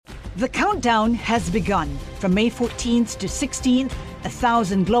The countdown has begun. From May 14th to 16th,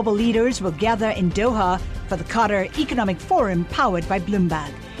 1,000 global leaders will gather in Doha for the Qatar Economic Forum powered by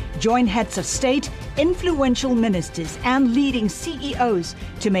Bloomberg. Join heads of state, influential ministers, and leading CEOs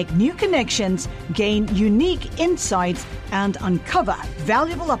to make new connections, gain unique insights, and uncover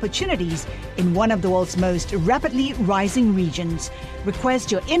valuable opportunities in one of the world's most rapidly rising regions.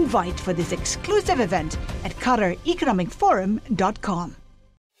 Request your invite for this exclusive event at QatarEconomicForum.com.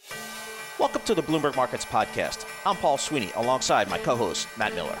 Welcome to the Bloomberg Markets Podcast. I'm Paul Sweeney, alongside my co-host,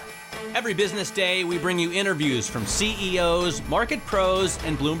 Matt Miller. Every business day, we bring you interviews from CEOs, market pros,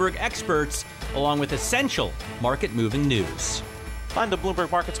 and Bloomberg experts, along with essential market-moving news. Find the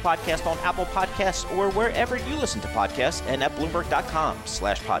Bloomberg Markets Podcast on Apple Podcasts or wherever you listen to podcasts and at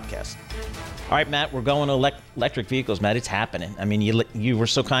Bloomberg.com/podcast. All right, Matt, we're going to electric vehicles, Matt. It's happening. I mean, you were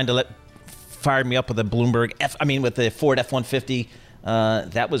so kind to fire me up with the with the Ford F-150.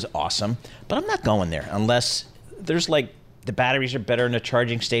 That was awesome. But I'm not going there unless there's the batteries are better and the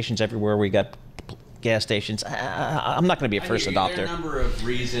charging stations everywhere. We got gas stations. I'm not going to be a first adopter. There are a number of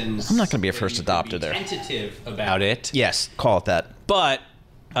reasons. I'm not going to be a first adopter there. Tentative about it. Yes, call it that. But,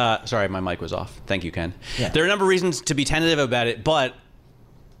 sorry, my mic was off. Thank you, Ken. Yeah. There are a number of reasons to be tentative about it, but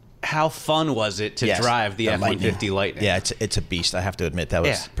how fun was it to drive the F-150 Lightning? Yeah, it's a beast. I have to admit, that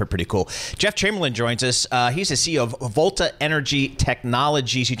was pretty cool. Jeff Chamberlain joins us. He's the CEO of Volta Energy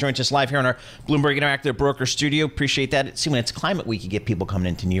Technologies. He joins us live here on our Bloomberg Interactive Broker Studio. Appreciate that. See, when it's Climate Week, you get people coming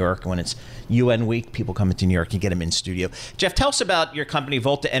into New York. When it's UN Week, people come into New York. You get them in studio. Jeff, tell us about your company,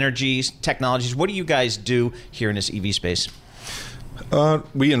 Volta Energy Technologies. What do you guys do here in this EV space?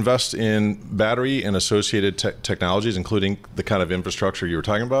 We invest in battery and associated technologies, including the kind of infrastructure you were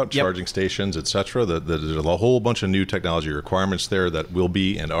talking about, charging stations, et cetera. There's a whole bunch of new technology requirements there that will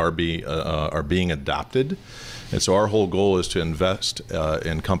be and are being adopted. And so our whole goal is to invest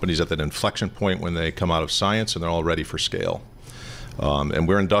in companies at that inflection point when they come out of science and they're all ready for scale. And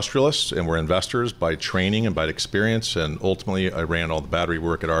we're industrialists and we're investors by training and by experience. And ultimately, I ran all the battery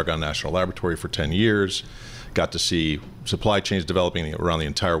work at Argonne National Laboratory for 10 years. Got to see supply chains developing around the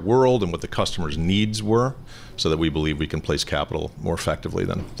entire world and what the customers' needs were, so that we believe we can place capital more effectively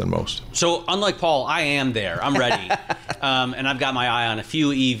than most. So unlike Paul, I am there. I'm ready. And I've got my eye on a few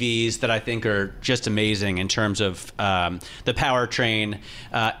EVs that I think are just amazing in terms of the powertrain.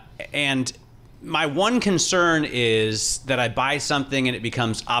 And my one concern is that I buy something and it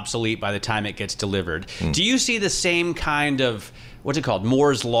becomes obsolete by the time it gets delivered. Do you see the same kind of, what's it called,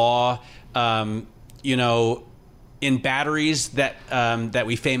 Moore's Law, in batteries that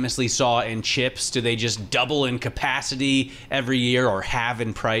we famously saw in chips? Do they just double in capacity every year or halve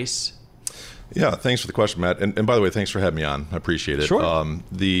in price? Yeah, thanks for the question, Matt. And by the way, thanks for having me on. I appreciate it. Sure.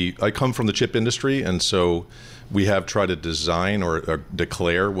 I come from the chip industry, and so we have tried to design or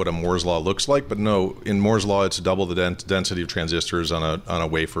declare what a Moore's Law looks like. But no, in Moore's Law, it's double the density of transistors on a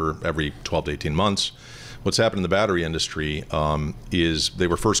wafer every 12 to 18 months. What's happened in the battery industry is they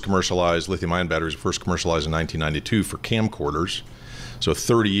were first commercialized, lithium-ion batteries were first commercialized in 1992 for camcorders. So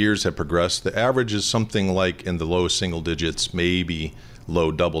 30 years have progressed. The average is something like in the low single digits, maybe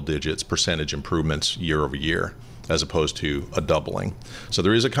low double digits percentage improvements year over year, as opposed to a doubling. So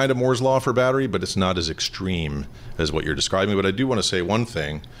there is a kind of Moore's Law for battery, but it's not as extreme as what you're describing. But I do want to say one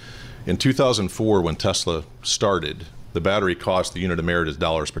thing. In 2004, when Tesla started, the battery cost, the unit of merit is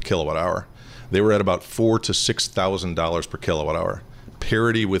dollars per kilowatt hour. They were at about $4,000 to $6,000 per kilowatt hour.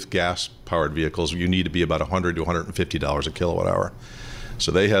 Parity with gas-powered vehicles, you need to be about $100 to $150 a kilowatt hour.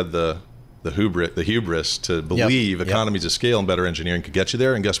 So they had the hubris to believe economies of scale and better engineering could get you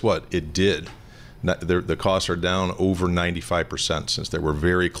there, and guess what? It did. The costs are down over 95% since they were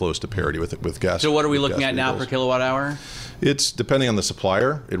very close to parity with gas. So what are we looking at now per kilowatt hour? It's depending on the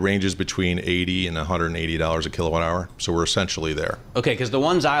supplier. It ranges between $80 and $180 a kilowatt hour. So we're essentially there. Okay, because the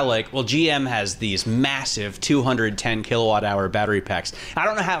ones I like, GM has these massive 210 kilowatt hour battery packs. I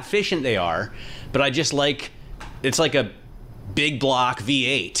don't know how efficient they are, but I just it's like a big block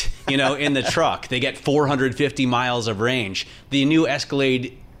V8, in the truck. They get 450 miles of range. The new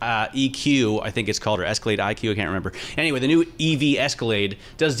Escalade EQ, I think it's called, or Escalade IQ, I can't remember. Anyway, the new EV Escalade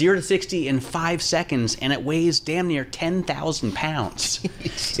does 0 to 60 in 5 seconds, and it weighs damn near 10,000 pounds.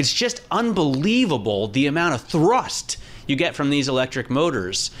 It's just unbelievable the amount of thrust you get from these electric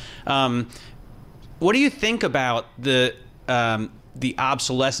motors. What do you think about the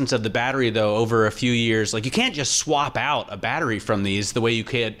obsolescence of the battery, though, over a few years? You can't just swap out a battery from these the way you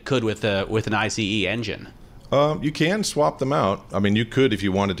could with an ICE engine. You can swap them out. I mean, you could if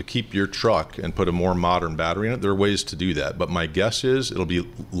you wanted to keep your truck and put a more modern battery in it. There are ways to do that. But my guess is it'll be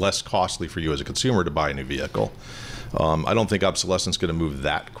less costly for you as a consumer to buy a new vehicle. I don't think obsolescence is going to move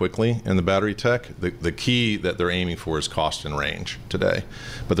that quickly in the battery tech. The key that they're aiming for is cost and range today.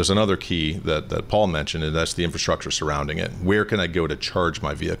 But there's another key that Paul mentioned, and that's the infrastructure surrounding it. Where can I go to charge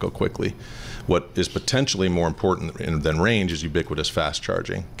my vehicle quickly? What is potentially more important than range is ubiquitous fast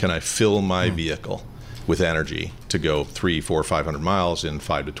charging. Can I fill my vehicle with energy to go 300, 400, 500 miles in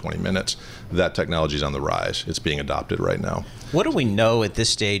 5 to 20 minutes? That technology is on the rise. It's being adopted right now. What do we know at this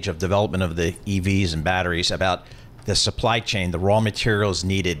stage of development of the EVs and batteries about the supply chain, the raw materials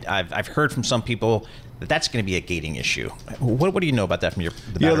needed? I've heard from some people that that's going to be a gating issue. What do you know about that from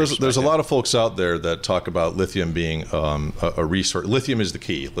there's a lot of folks out there that talk about lithium being a resource. Lithium is the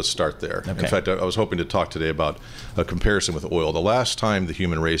key. Let's start there. Okay. In fact, I was hoping to talk today about a comparison with oil. The last time the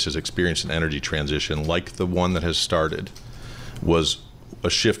human race has experienced an energy transition like the one that has started was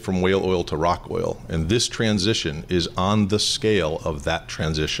a shift from whale oil to rock oil. And this transition is on the scale of that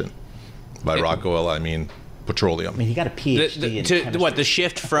transition. By rock oil, I mean petroleum. I mean, you got a PhD in chemistry. The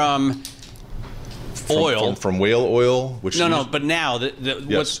shift from oil from whale oil, which but now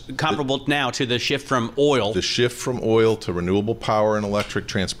what's comparable now to the shift from oil? The shift from oil to renewable power and electric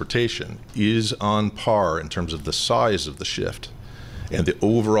transportation is on par in terms of the size of the shift and the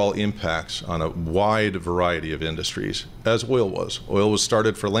overall impacts on a wide variety of industries, as oil was. Oil was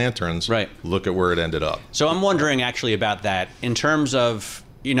started for lanterns. Right. Look at where it ended up. So I'm wondering actually about that in terms of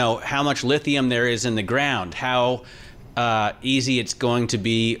how much lithium there is in the ground, how easy it's going to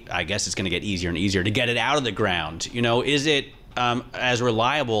be. I guess it's going to get easier and easier to get it out of the ground. Is it as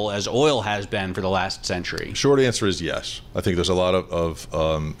reliable as oil has been for the last century? Short answer is yes. I think there's a lot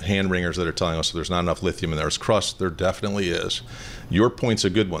of hand wringers that are telling us there's not enough lithium in there. There's crust. There definitely is. Your point's a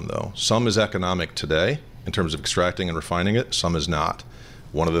good one, though. Some is economic today in terms of extracting and refining it. Some is not.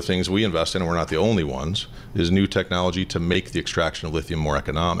 One of the things we invest in, and we're not the only ones, is new technology to make the extraction of lithium more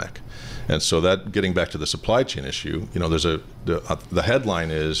economic. And so that, getting back to the supply chain issue, there's the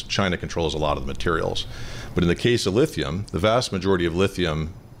headline is China controls a lot of the materials. But in the case of lithium, the vast majority of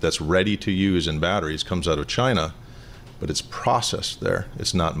lithium that's ready to use in batteries comes out of China, but it's processed there.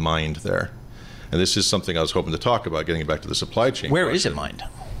 It's not mined there. And this is something I was hoping to talk about, getting back to the supply chain. Where is it mined?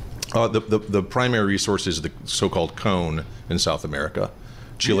 The primary resource is the so-called cone in South America.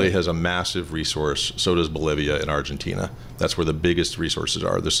 Chile has a massive resource, so does Bolivia and Argentina. That's where the biggest resources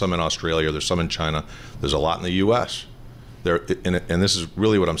are. There's some in Australia, there's some in China, there's a lot in the US. And this is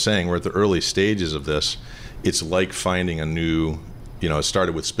really what I'm saying, we're at the early stages of this. It's like finding a new, it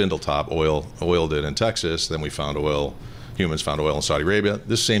started with Spindletop, oil did in Texas, then we found oil, humans found oil in Saudi Arabia.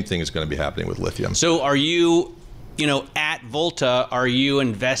 This same thing is going to be happening with lithium. So are you, at Volta, are you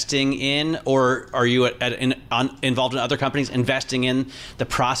investing in, or are you involved in other companies investing in the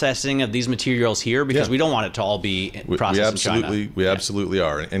processing of these materials here? Because we don't want it to all be processed in China. We absolutely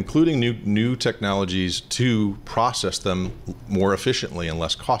are, including new technologies to process them more efficiently and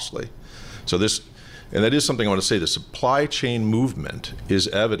less costly. So and that is something I want to say, the supply chain movement is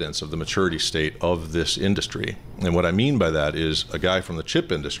evidence of the maturity state of this industry. And what I mean by that is a guy from the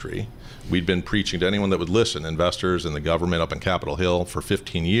chip industry, we'd been preaching to anyone that would listen, investors and the government up in Capitol Hill for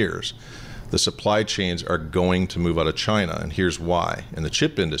 15 years. The supply chains are going to move out of China, and here's why. In the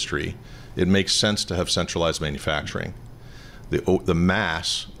chip industry, it makes sense to have centralized manufacturing. The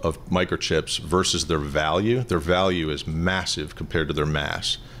mass of microchips versus their value is massive compared to their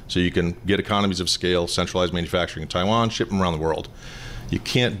mass. So you can get economies of scale, centralized manufacturing in Taiwan, ship them around the world. You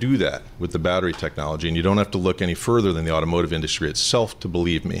can't do that with the battery technology, and you don't have to look any further than the automotive industry itself to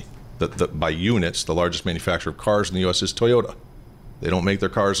believe me that by units, the largest manufacturer of cars in the U.S. is Toyota. They don't make their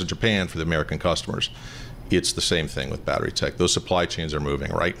cars in Japan for the American customers. It's the same thing with battery tech. Those supply chains are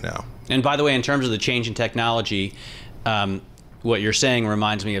moving right now. And by the way, in terms of the change in technology, what you're saying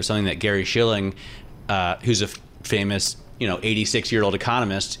reminds me of something that Gary Schilling, who's a famous 86-year-old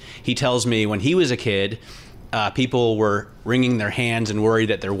economist, he tells me when he was a kid, people were wringing their hands and worried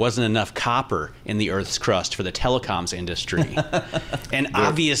that there wasn't enough copper in the Earth's crust for the telecoms industry. And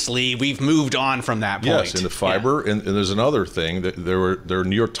obviously, we've moved on from that point. Yes, and the fiber, and there's another thing. That there were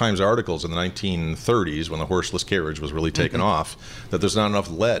New York Times articles in the 1930s when the horseless carriage was really taken off, that there's not enough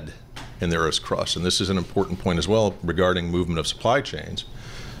lead in the Earth's crust. And this is an important point as well regarding movement of supply chains.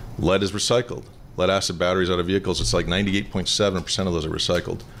 Lead is recycled. Lead acid batteries out of vehicles, it's like 98.7% of those are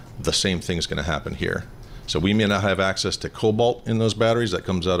recycled. The same thing is going to happen here. So we may not have access to cobalt in those batteries that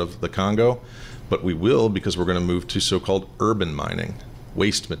comes out of the Congo, but we will because we're going to move to so-called urban mining,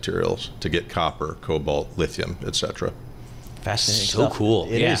 waste materials to get copper, cobalt, lithium, etc. Fascinating. So stuff. cool.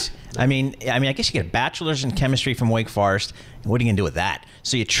 It is. I mean, I guess you get a bachelor's in chemistry from Wake Forest. And what are you going to do with that?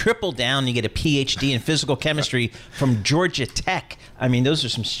 So you triple down, you get a PhD in physical chemistry from Georgia Tech. I mean, those are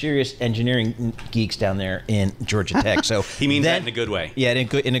some engineering geeks down there in Georgia Tech. So he means that in a good way. Yeah,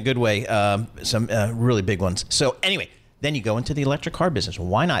 in a good way. Some really big ones. So anyway, then you go into the electric car business.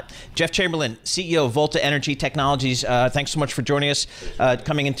 Why not? Jeff Chamberlain, CEO of Volta Energy Technologies. Thanks so much for joining us,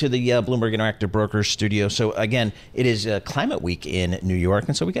 coming into the Bloomberg Interactive Brokers studio. So again, it is Climate Week in New York,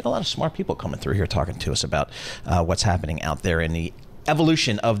 and so we get a lot of smart people coming through here talking to us about what's happening out there in the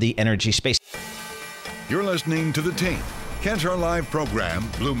evolution of the energy space. You're listening to The Tape, Kantar Live program,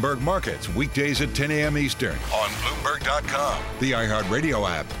 Bloomberg Markets, weekdays at 10 a.m. Eastern on Bloomberg.com, the iHeartRadio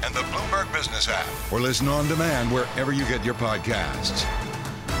app, and the Bloomberg Business app, or listen on demand wherever you get your podcasts.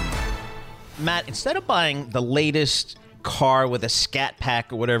 Matt, instead of buying the latest car with a scat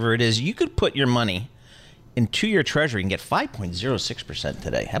pack or whatever it is, you could put your money in 2-year treasury and get 5.06%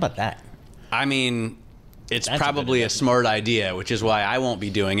 today. How about that? I mean, it's probably a smart idea, which is why I won't be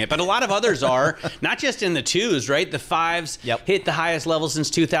doing it. But a lot of others are, not just in the 2s, right? The 5s hit the highest level since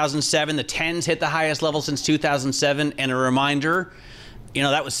 2007. The 10s hit the highest level since 2007. And a reminder,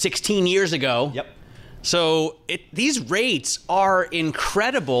 that was 16 years ago. Yep. So these rates are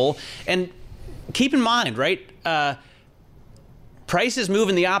incredible. And keep in mind, right? Prices move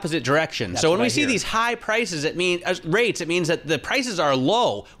in the opposite direction. So when we see these high prices, rates, it means that the prices are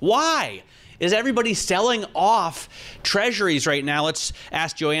low. Why? Is everybody selling off treasuries right now? Let's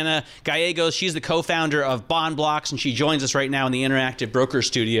ask Joanna Gallegos. She's the co-founder of Bondblocks, and she joins us right now in the Interactive Broker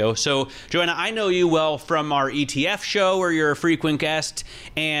Studio. So, Joanna, I know you well from our ETF show, where you're a frequent guest,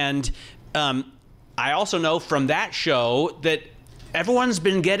 and I also know from that show that everyone's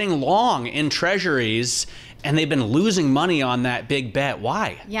been getting long in treasuries, and they've been losing money on that big bet.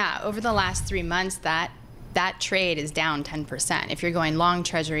 Why? Yeah, over the last 3 months, that trade is down 10%. If you're going long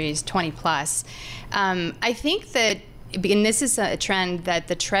treasuries, 20 plus. I think that, and this is a trend, that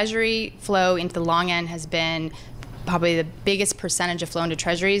the treasury flow into the long end has been probably the biggest percentage of flow into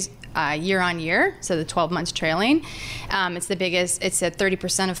treasuries year on year, so the 12 months trailing. It's the biggest. It's at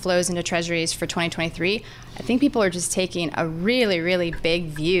 30% of flows into treasuries for 2023. I think people are just taking a really, really big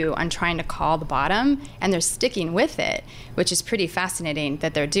view on trying to call the bottom, and they're sticking with it, which is pretty fascinating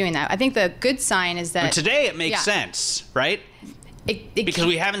that they're doing that. I think the good sign is that... But today it makes sense, right? Because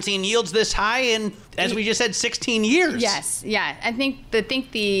we haven't seen yields this high in, as we just said, 16 years. Yes, yeah. I think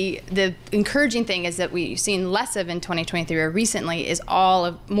the encouraging thing is that we've seen less of in 2023 or recently is all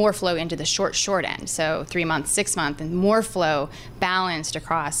of more flow into the short end. So 3 months, 6 months, and more flow balanced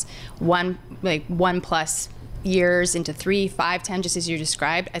across 1 plus years into 3, 5, 10, just as you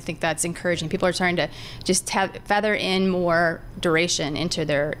described. I think that's encouraging. People are trying to just feather in more duration into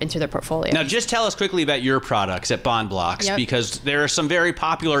their portfolio. Now, just tell us quickly about your products at Bondblocks, because there are some very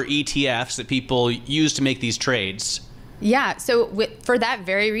popular ETFs that people use to make these trades. Yeah, so for that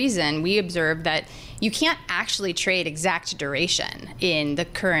very reason, we observed that you can't actually trade exact duration in the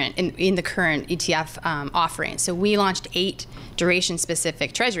current ETF offering. So we launched 8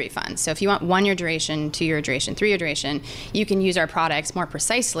 duration-specific treasury funds. So if you want 1-year duration, 2-year duration, 3-year duration, you can use our products more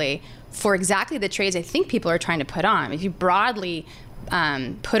precisely for exactly the trades I think people are trying to put on. If you broadly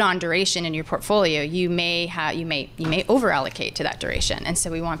put on duration in your portfolio, you may over-allocate to that duration. And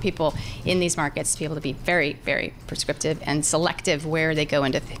so we want people in these markets to be able to be very, very prescriptive and selective where they go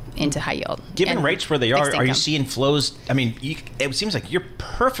into high yield. Given rates where they are you seeing flows? I mean, it seems like you're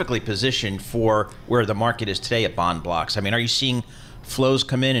perfectly positioned for where the market is today at Bondblocks. I mean, are you seeing flows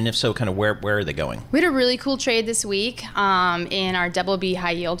come in, and if so, kind of where are they going? We had a really cool trade this week in our BB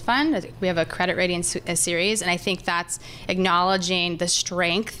High Yield Fund. We have a credit rating series, and I think that's acknowledging the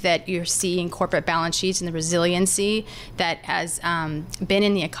strength that you're seeing corporate balance sheets and the resiliency that has been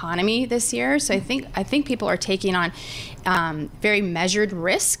in the economy this year. So I think people are taking on very measured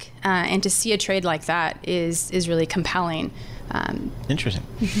risk, and to see a trade like that is really compelling. Interesting.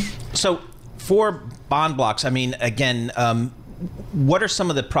 So for Bondblocks, I mean, again, what are some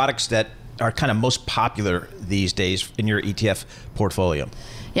of the products that are kind of most popular these days in your ETF portfolio?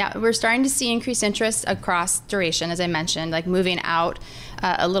 Yeah, we're starting to see increased interest across duration, as I mentioned, like moving out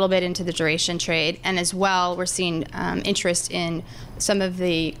a little bit into the duration trade. And as well, we're seeing interest in some of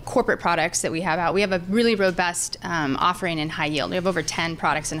the corporate products that we have out. We have a really robust offering in high yield. We have over 10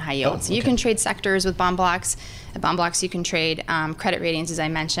 products in high yield. So you can trade sectors with Bondblocks. At Bondblocks, you can trade credit ratings, as I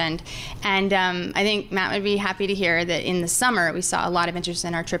mentioned. And I think Matt would be happy to hear that in the summer, we saw a lot of interest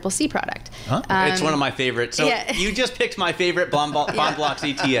in our CCC product. Huh? It's one of my favorites. So you just picked my favorite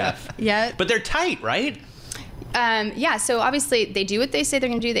Bondblocks ETF. Yeah. But they're tight, right? Yeah, so obviously they do what they say they're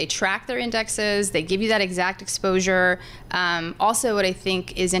going to do. They track their indexes. They give you that exact exposure. Also, what I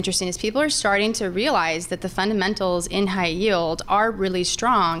think is interesting is people are starting to realize that the fundamentals in high yield are really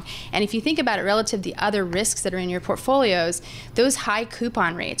strong. And if you think about it relative to the other risks that are in your portfolios, those high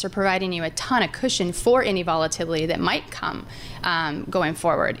coupon rates are providing you a ton of cushion for any volatility that might come going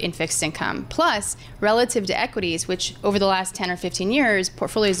forward in fixed income. Plus, relative to equities, which over the last 10 or 15 years,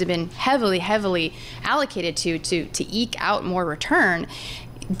 portfolios have been heavily allocated to eke out more return.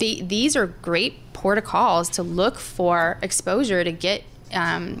 These are great port of calls to look for exposure to get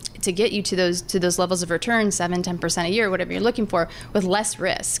you to those levels of return, 7-10% a year, whatever you're looking for, with less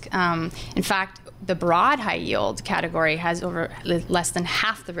risk. In fact, the broad high yield category has over less than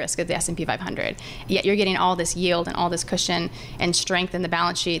half the risk of the S&P 500. Yet you're getting all this yield and all this cushion and strength in the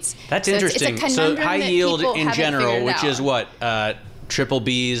balance sheets. That's so interesting. It's a so conundrum high that yield people in haven't general, figured which out. is what, triple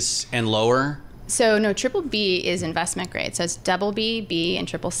Bs and lower? So no, triple B is investment grade. So it's double B, B, and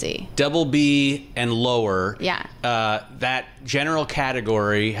triple C. Double B and lower. Yeah. That general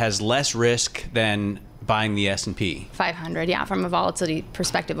category has less risk than buying the S&P 500, yeah, from a volatility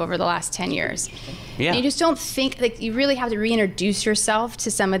perspective over the last 10 years. Yeah. And you just don't think, like, you really have to reintroduce yourself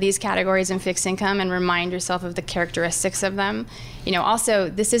to some of these categories in fixed income and remind yourself of the characteristics of them. Also,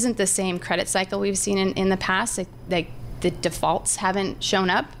 this isn't the same credit cycle we've seen in the past. Like the defaults haven't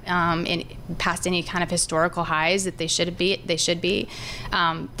shown up past any kind of historical highs that they should be.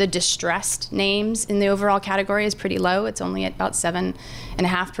 The distressed names in the overall category is pretty low. It's only at about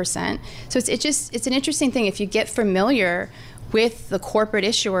 7.5%. So it's an interesting thing. If you get familiar with the corporate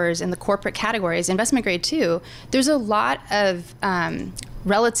issuers and the corporate categories, investment grade too, there's a lot of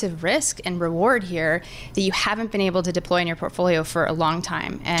relative risk and reward here that you haven't been able to deploy in your portfolio for a long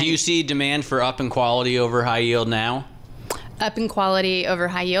time. And do you see demand for up in quality over high yield now? Up in quality over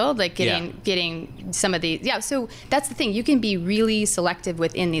high yield, like getting some of these. Yeah, so that's the thing. You can be really selective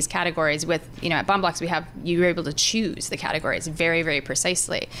within these categories. With, at Bond Blocks, you're able to choose the categories very, very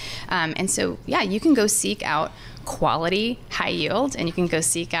precisely. And so, yeah, you can go seek out quality high yield, and you can go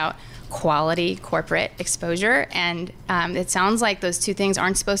seek out quality corporate exposure. And it sounds like those two things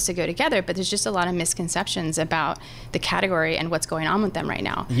aren't supposed to go together, but there's just a lot of misconceptions about the category and what's going on with them right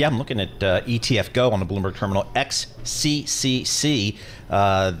now. Yeah, I'm looking at ETF Go on the Bloomberg Terminal, XCCC,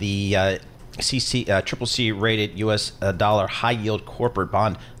 the triple C rated US dollar high yield corporate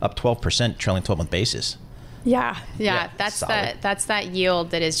bond, up 12% trailing 12-month basis. Yeah, that's that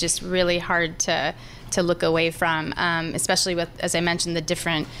yield that is just really hard to look away from, especially with, as I mentioned, the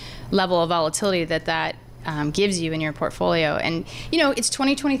different level of volatility that gives you in your portfolio. And it's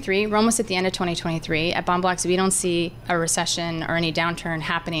 2023. We're almost at the end of 2023. At Bond Blocks, we don't see a recession or any downturn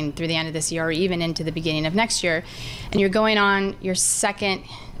happening through the end of this year or even into the beginning of next year. And you're going on your second,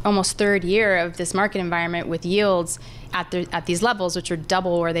 almost third year of this market environment with yields at these levels, which are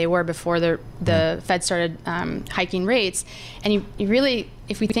double where they were before the Fed started hiking rates. And you really,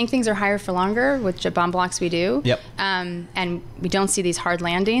 if we think things are higher for longer, which at Bond Blocks we do, and we don't see these hard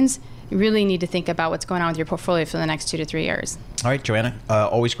landings, you really need to think about what's going on with your portfolio for the next 2 to 3 years. All right, Joanna,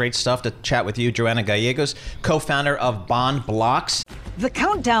 always great stuff to chat with you. Joanna Gallegos, co-founder of Bond Blocks. The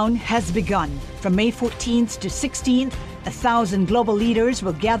countdown has begun. From May 14th to 16th, 1,000 global leaders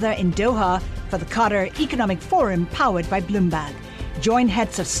will gather in Doha for the Qatar Economic Forum powered by Bloomberg. Join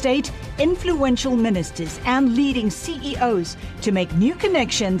heads of state, influential ministers, and leading CEOs to make new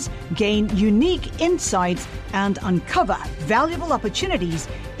connections, gain unique insights, and uncover valuable opportunities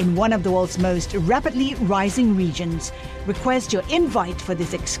in one of the world's most rapidly rising regions. Request your invite for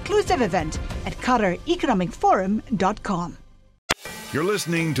this exclusive event at QatarEconomicForum.com. You're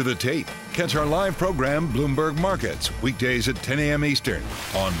listening to The Tape. Catch our live program, Bloomberg Markets, weekdays at 10 a.m. Eastern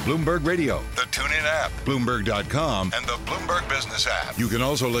on Bloomberg Radio, the TuneIn app, Bloomberg.com, and the Bloomberg Business app. You can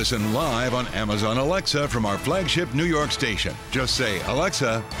also listen live on Amazon Alexa from our flagship New York station. Just say,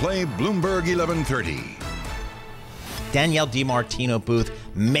 Alexa, play Bloomberg 1130. Danielle DiMartino Booth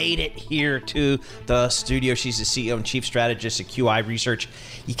made it here to the studio. She's the CEO and chief strategist at QI Research.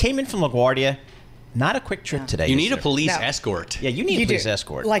 You came in from LaGuardia. Not a quick trip today. You need a police escort. Yeah, you need a police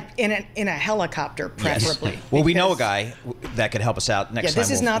escort. Like in a helicopter, preferably. Yes. Well, we know a guy that could help us out next time. Yeah, this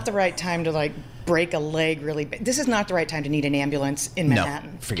is not the right time to break a leg really big. This is not the right time to need an ambulance in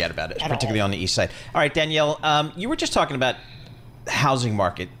Manhattan. No, forget about it, particularly on the east side. All right, Danielle, you were just talking about the housing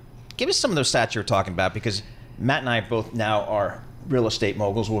market. Give us some of those stats you were talking about, because Matt and I both now are real estate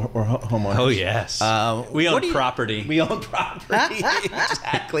moguls or homeowners. Oh, yes. We own property. We own property.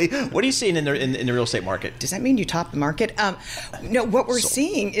 Exactly. What are you seeing in the real estate market? Does that mean you top the market? No, what we're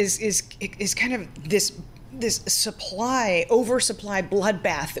seeing is kind of this this oversupply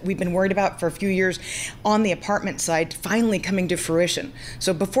bloodbath that we've been worried about for a few years on the apartment side finally coming to fruition.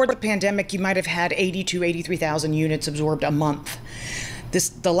 So before the pandemic, you might have had 83,000 units absorbed a month.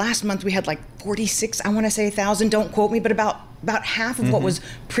 The last month we had like 46, I want to say 1,000, don't quote me, but about half of what was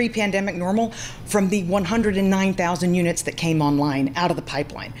pre-pandemic normal from the 109,000 units that came online out of the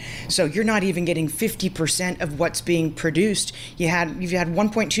pipeline. So you're not even getting 50% of what's being produced. You've had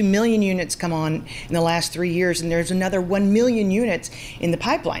 1.2 million units come on in the last 3 years, and there's another 1 million units in the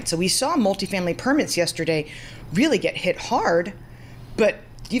pipeline. So we saw multifamily permits yesterday really get hit hard, but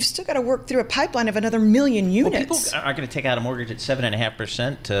you've still got to work through a pipeline of another 1 million units. Well, people aren't going to take out a mortgage at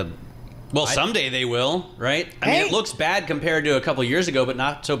 7.5% to... Well, someday they will, right? I mean, it looks bad compared to a couple of years ago, but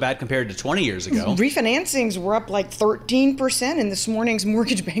not so bad compared to 20 years ago. Refinancings were up like 13% in this morning's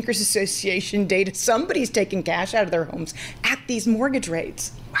Mortgage Bankers Association data. Somebody's taking cash out of their homes at these mortgage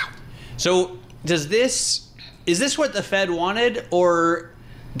rates. Wow. So is this what the Fed wanted, or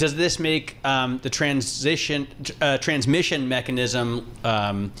does this make the transmission mechanism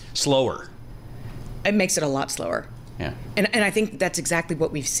slower? It makes it a lot slower. Yeah. And I think that's exactly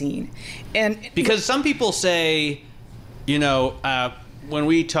what we've seen. And because some people say, when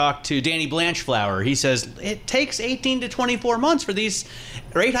we talk to Danny Blanchflower, he says it takes 18 to 24 months for these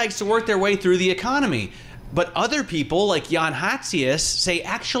rate hikes to work their way through the economy. But other people like Jan Hatzius say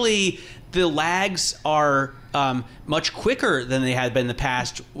actually the lags are much quicker than they had been in the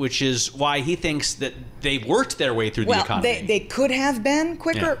past, which is why he thinks that they've worked their way through the economy. Well, they could have been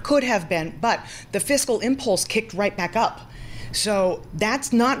quicker, could have been, but the fiscal impulse kicked right back up. So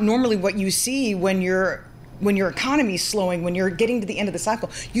that's not normally what you see when your economy is slowing, when you're getting to the end of the cycle.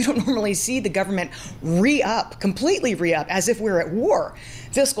 You don't normally see the government completely re-up, as if we're at war.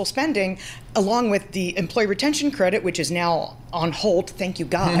 Fiscal spending, along with the employee retention credit, which is now on hold, thank you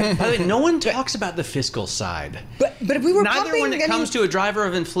God. By the way, no one talks about the fiscal side. But if we were neither when it comes to a driver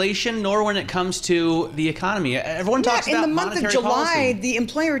of inflation, nor when it comes to the economy. Everyone talks about monetary policy. In the month of July, the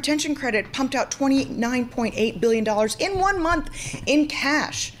employee retention credit pumped out $29.8 billion in 1 month in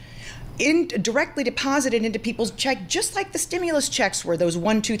cash. Directly deposited into people's check, just like the stimulus checks were, those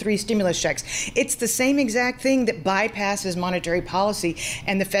 1, 2, 3 stimulus checks. It's the same exact thing that bypasses monetary policy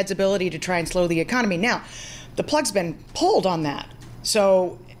and the Fed's ability to try and slow the economy. Now, the plug's been pulled on that.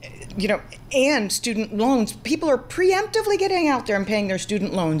 So, and student loans, people are preemptively getting out there and paying their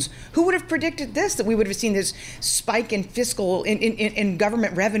student loans. Who would have predicted this, that we would have seen this spike in in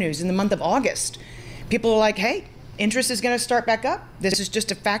government revenues in the month of August? People are like, hey, interest is going to start back up. This is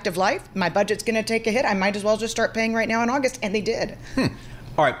just a fact of life. My budget's going to take a hit. I might as well just start paying right now in August. And they did.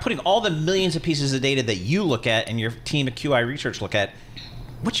 All right, putting all the millions of pieces of data that you look at and your team at QI Research look at,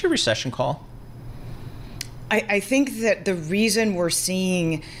 what's your recession call? I think that the reason we're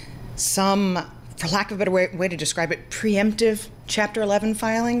seeing some, for lack of a better way to describe it, preemptive Chapter 11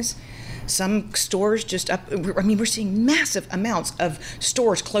 filings, some stores we're seeing massive amounts of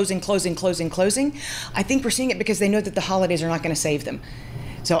stores closing. I think we're seeing it because they know that the holidays are not going to save them.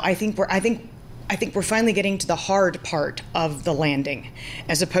 So I think we're finally getting to the hard part of the landing,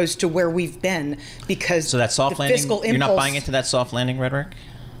 as opposed to where we've been, because so that soft landing, fiscal impulse, you're not buying into that soft landing rhetoric?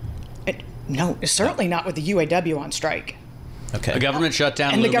 No, certainly not with the UAW on strike. Okay. The government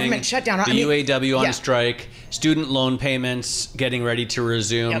shutdown. And looming, the government shutdown. The UAW on strike. Student loan payments getting ready to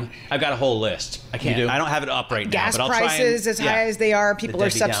resume. Yep. I've got a whole list. I don't have it up right Gas now. Gas prices as high as they are. People are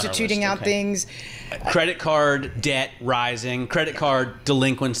substituting out things. Credit card debt rising. Credit card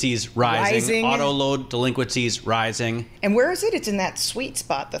delinquencies rising. Auto loan delinquencies rising. And where is it? It's in that sweet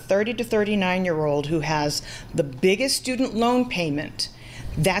spot. The 30 to 39-year-old who has the biggest student loan payment.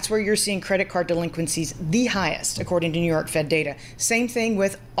 That's where you're seeing credit card delinquencies the highest, according to New York Fed data. Same thing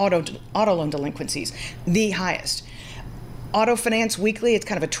with auto loan delinquencies, the highest. Auto Finance Weekly, it's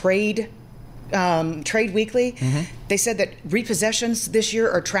kind of a trade weekly. Mm-hmm. They said that repossessions this year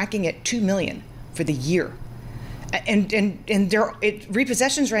are tracking at 2 million for the year. And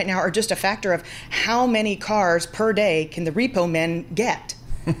repossessions right now are just a factor of how many cars per day can the repo men get.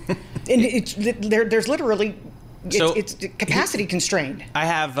 And there's literally... It's capacity constrained. I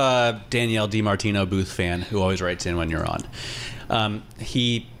have Danielle DiMartino, Booth fan, who always writes in when you're on.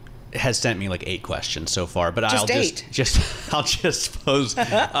 He has sent me like 8 questions so far, but I'll just pose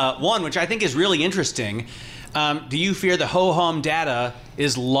one, which I think is really interesting. Do you fear the ho-hum data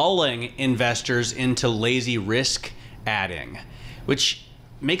is lulling investors into lazy risk adding, which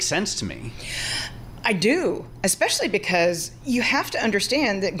makes sense to me? I do, especially because you have to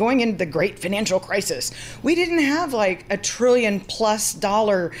understand that going into the great financial crisis, we didn't have like $1 trillion+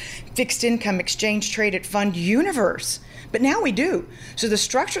 fixed income exchange traded fund universe. But now we do. So the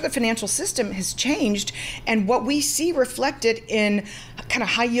structure of the financial system has changed, and what we see reflected in kind of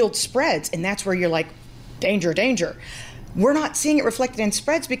high yield spreads, and that's where you're like, danger, danger. We're not seeing it reflected in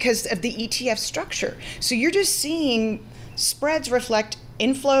spreads because of the ETF structure. So you're just seeing spreads reflect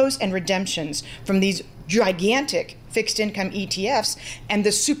inflows and redemptions from these gigantic fixed income ETFs and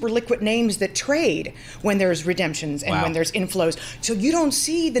the super liquid names that trade when there's redemptions and when there's inflows. So you don't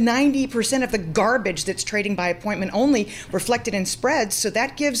see the 90% of the garbage that's trading by appointment only reflected in spreads. So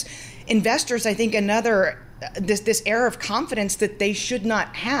that gives investors, I think, another this air of confidence that they should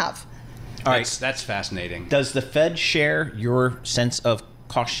not have. All right, that's fascinating. Does the Fed share your sense of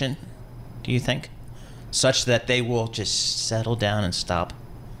caution, do you think, such that they will just settle down and stop?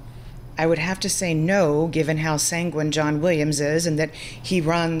 I would have to say no, given how sanguine John Williams is, and that he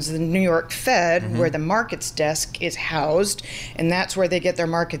runs the New York Fed, where the markets desk is housed, and that's where they get their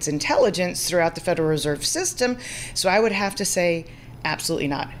markets intelligence throughout the Federal Reserve System. So I would have to say absolutely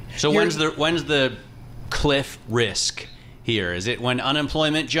not. So when's the cliff risk here? Is it when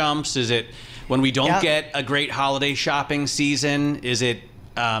unemployment jumps? Is it when we don't get a great holiday shopping season? Is it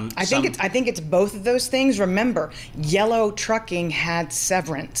I think it's both of those things. Remember, yellow trucking had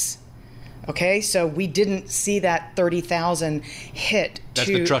severance. Okay, so we didn't see that 30,000 hit. That's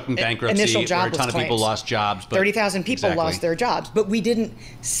to the trucking bankruptcy, initial jobless where a ton of people claims. Lost jobs. 30,000 people lost their jobs, but we didn't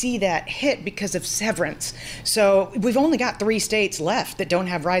see that hit because of severance. So we've only got 3 states left that don't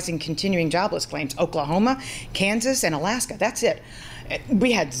have rising continuing jobless claims: Oklahoma, Kansas, and Alaska. That's it.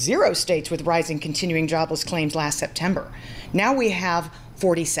 We had 0 states with rising continuing jobless claims last September. Now we have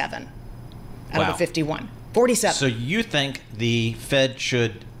 47 out of the 51. 47. So you think the Fed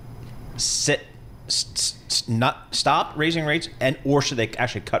should not stop raising rates, or should they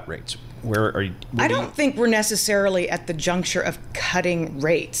actually cut rates? I don't think we're necessarily at the juncture of cutting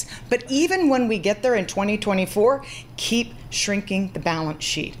rates, but even when we get there in 2024, keep shrinking the balance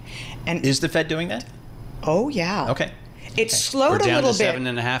sheet. And is the Fed doing that? Oh yeah. Okay. It slowed a little bit. We're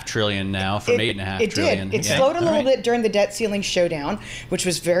down to $7.5 trillion now from $8.5 trillion. It slowed a little bit during the debt ceiling showdown, which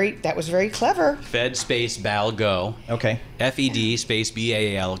was very clever. Fed space BAL go. Okay. FED space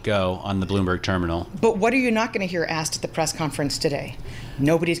BAL go on the Bloomberg terminal. But what are you not going to hear asked at the press conference today?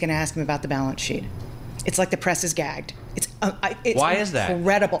 Nobody's going to ask him about the balance sheet. It's like the press is gagged. It's why is that?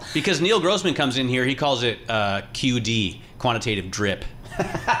 Incredible. Because Neil Grossman comes in here. He calls it QD, quantitative drip.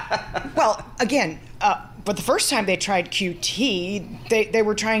 Well, again. But the first time they tried QT, they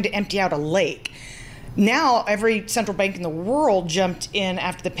were trying to empty out a lake. Now every central bank in the world jumped in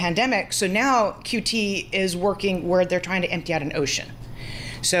after the pandemic, so now QT is working where they're trying to empty out an ocean.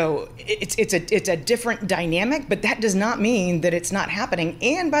 So it's a different dynamic, but that does not mean that it's not happening.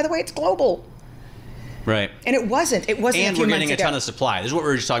 And by the way, it's global. Right. And it wasn't. It wasn't. And we're getting a ton of supply. This is what we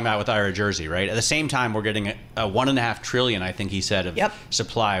were just talking about with Ira Jersey, right? At the same time, we're getting a $1.5 trillion, I think he said, of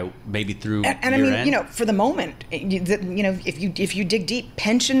supply maybe through and I mean, for the moment, if you dig deep,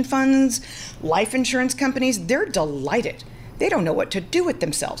 pension funds, life insurance companies, they're delighted. They don't know what to do with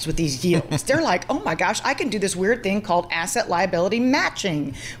themselves with these yields. They're like, oh my gosh, I can do this weird thing called asset liability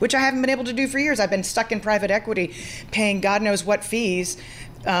matching, which I haven't been able to do for years. I've been stuck in private equity, paying God knows what fees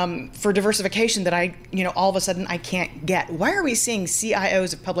for diversification that all of a sudden I can't get. Why are we seeing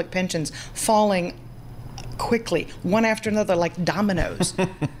CIOs of public pensions falling quickly, one after another, like dominoes? All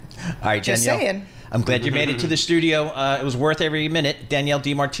right, just Danielle, saying. I'm glad you made it to the studio. It was worth every minute. Danielle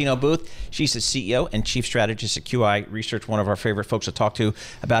DiMartino Booth, she's the CEO and Chief Strategist at QI Research, one of our favorite folks to talk to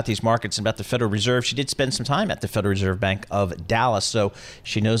about these markets and about the Federal Reserve. She did spend some time at the Federal Reserve Bank of Dallas, so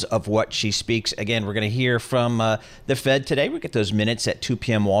she knows of what she speaks. Again, we're going to hear from the Fed today. We get those minutes at 2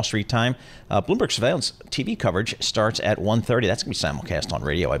 p.m. Wall Street time. Bloomberg Surveillance TV coverage starts at 1:30. That's going to be simulcast on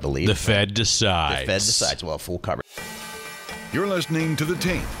radio, I believe. The Fed decides. The Fed decides. Well, full coverage. You're listening to The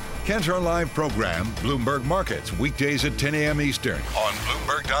Tape. Catch our live program, Bloomberg Markets, weekdays at 10 a.m. Eastern on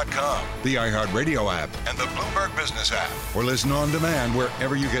Bloomberg.com, the iHeartRadio app, and the Bloomberg Business app, or listen on demand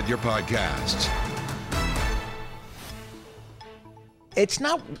wherever you get your podcasts. It's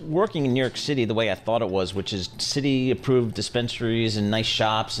not working in New York City the way I thought it was, which is city-approved dispensaries and nice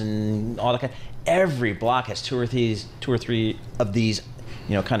shops and all that kind. Every block has two or three of these,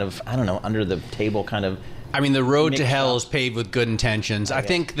 kind of, I don't know, under the table kind of. I mean, the road to hell is paved with good intentions. I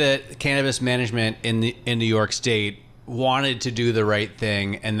think that cannabis management in New York State wanted to do the right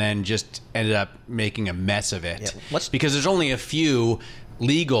thing and then just ended up making a mess of it. Yeah. Because there's only a few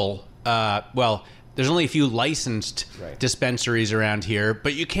legal, there's There's only a few licensed dispensaries around here,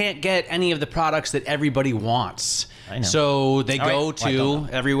 but you can't get any of the products that everybody wants. I know. So they go I don't know.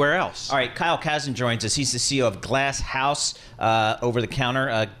 to everywhere else. All right, Kyle Kazan joins us. He's the CEO of Glass House, over the counter.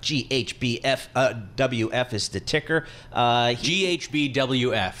 GHBWF is the ticker.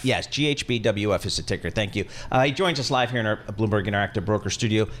 GHBWF. Yes, GHBWF is the ticker. Thank you. He joins us live here in our Bloomberg Interactive Broker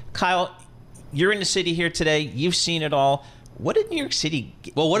Studio. Kyle, you're in the city here today. You've seen it all. What did New York City?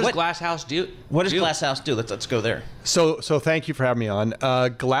 Well, what does Glass House do? What does Glass House do? Let's go there. So thank you for having me on.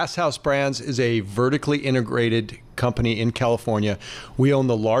 Glass House Brands is a vertically integrated company in California. We own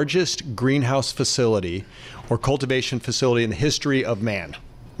the largest greenhouse facility or cultivation facility in the history of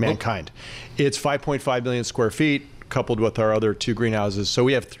mankind. It's 5.5 million square feet, coupled with our other 2 greenhouses. So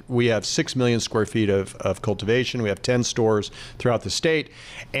we have 6 million square feet of cultivation. We have 10 stores throughout the state,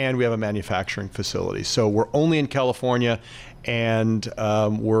 and we have a manufacturing facility. So we're only in California, and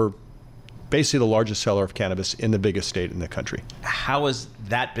we're basically the largest seller of cannabis in the biggest state in the country. How is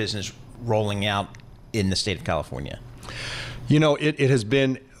that business rolling out in the state of California? You know, it has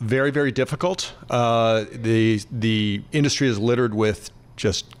been very, very difficult. The industry is littered with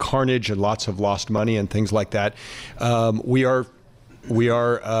just carnage and lots of lost money and things like that. We are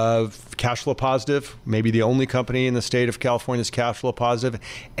cash flow positive, maybe the only company in the state of California is cash flow positive,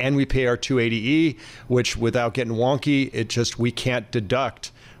 and we pay our 280E, which, without getting wonky, we can't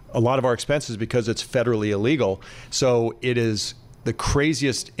deduct a lot of our expenses because it's federally illegal. So it is the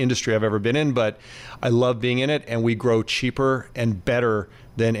craziest industry I've ever been in, but I love being in it, and we grow cheaper and better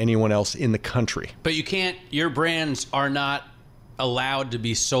than anyone else in the country. But your brands are not allowed to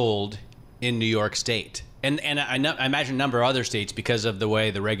be sold in New York State. And I imagine a number of other states because of the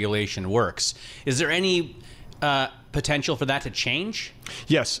way the regulation works. Is there any potential for that to change?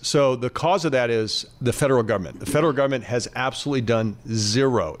 Yes. So the cause of that is the federal government. The federal government has absolutely done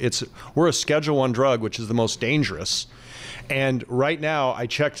zero. We're a Schedule I drug, which is the most dangerous. And right now, I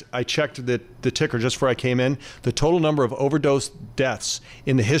checked the ticker just before I came in. The total number of overdose deaths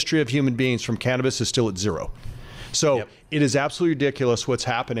in the history of human beings from cannabis is still at 0. So It is absolutely ridiculous what's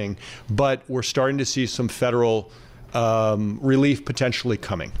happening, but we're starting to see some federal relief potentially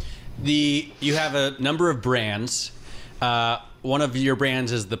coming. You have a number of brands. One of your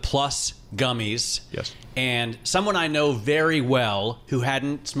brands is the Plus Gummies. Yes. And someone I know very well who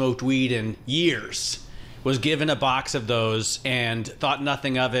hadn't smoked weed in years was given a box of those and thought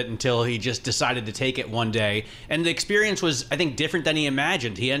nothing of it until he just decided to take it one day. And the experience was, I think, different than he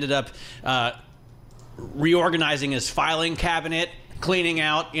imagined. He ended up reorganizing his filing cabinet, cleaning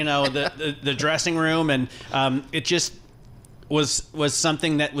out, the dressing room, and it just was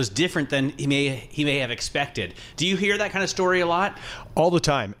something that was different than he may have expected. Do you hear that kind of story a lot? All the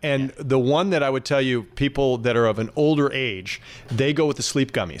time. And the one that I would tell you, people that are of an older age, they go with the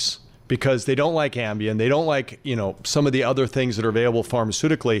sleep gummies because they don't like Ambien, they don't like some of the other things that are available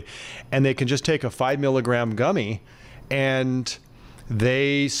pharmaceutically, and they can just take a 5 milligram gummy and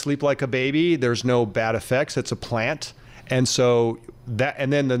they sleep like a baby. There's no bad effects. It's a plant. And so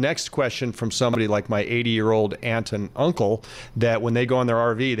and then the next question from somebody like my 80-year-old aunt and uncle, that when they go on their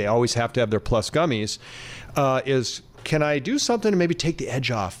RV, they always have to have their Plus gummies, is, can I do something to maybe take the edge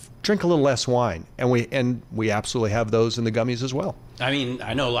off? Drink a little less wine. And we absolutely have those in the gummies as well. I mean,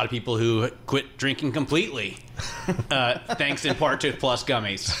 I know a lot of people who quit drinking completely, thanks in part to Plus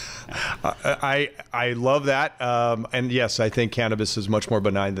gummies. I love that. And yes, I think cannabis is much more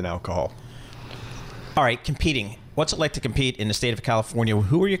benign than alcohol. All right, competing. What's it like to compete in the state of California?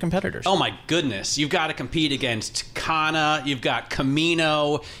 Who are your competitors? Oh my goodness. You've got to compete against Kana, you've got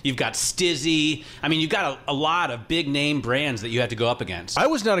Camino, you've got Stizzy. I mean, you've got a lot of big name brands that you have to go up against. I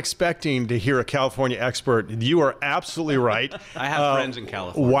was not expecting to hear a California expert. You are absolutely right. I have friends in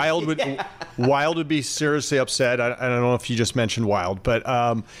California. Wild would be seriously upset. I don't know if you just mentioned Wild, but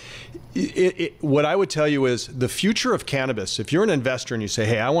what I would tell you is the future of cannabis, if you're an investor and you say,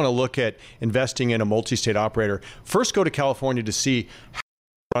 hey, I want to look at investing in a multi-state operator, first go to California to see how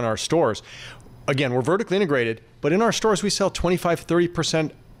we run our stores. Again, we're vertically integrated, but in our stores we sell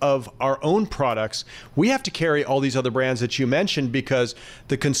 25-30% of our own products. We have to carry all these other brands that you mentioned because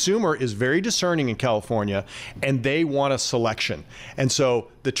the consumer is very discerning in California and they want a selection. And so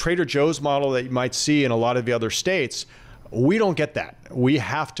the Trader Joe's model that you might see in a lot of the other states, we don't get that. We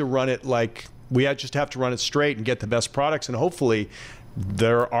have to run it just have to run it straight and get the best products, and hopefully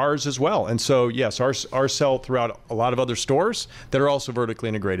they're ours as well. And so, yes, ours sell throughout a lot of other stores that are also vertically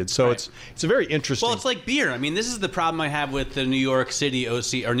integrated. So right. It's a very interesting. Well, it's like beer. I mean, this is the problem I have with the New York City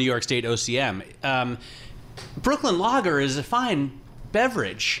OC or New York State OCM. Brooklyn Lager is a fine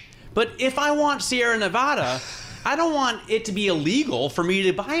beverage, but if I want Sierra Nevada, I don't want it to be illegal for me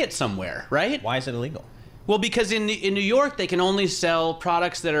to buy it somewhere, right? Why is it illegal? Well, because in New York, they can only sell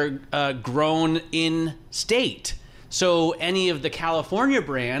products that are grown in state. So any of the California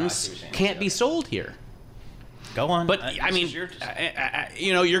brands can't be sold here. Go on. But I mean, you're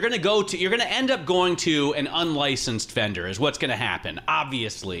going to end up going to an unlicensed vendor is what's going to happen,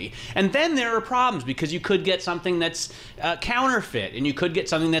 obviously. And then there are problems because you could get something that's counterfeit, and you could get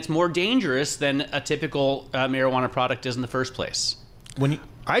something that's more dangerous than a typical marijuana product is in the first place.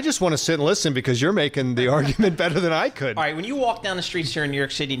 I just want to sit and listen because you're making the argument better than I could. All right, when you walk down the streets here in New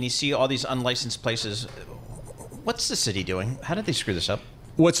York City and you see all these unlicensed places, what's the city doing? How did they screw this up?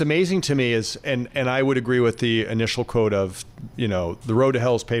 What's amazing to me is, and I would agree with the initial quote of, the road to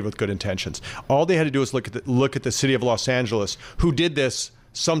hell is paved with good intentions. All they had to do is look at the city of Los Angeles, who did this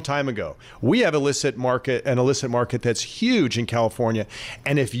some time ago. We have an illicit market that's huge in California,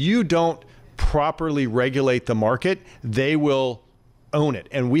 and if you don't properly regulate the market, they will own it.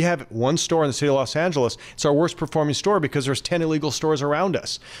 And we have one store in the city of Los Angeles. It's our worst performing store because there's 10 illegal stores around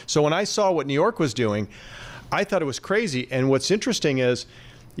us. So when I saw what New York was doing, I thought it was crazy. And what's interesting is,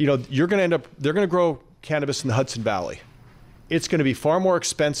 they're going to grow cannabis in the Hudson Valley. It's going to be far more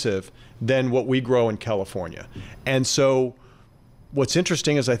expensive than what we grow in California. And so what's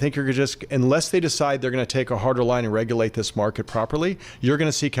interesting is I think you're just, unless they decide they're going to take a harder line and regulate this market properly, you're going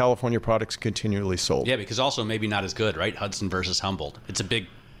to see California products continually sold. Yeah, because also maybe not as good, right? Hudson versus Humboldt. It's a big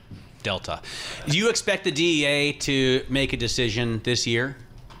delta. Do you expect the DEA to make a decision this year?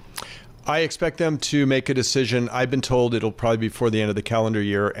 I expect them to make a decision. I've been told it'll probably be before the end of the calendar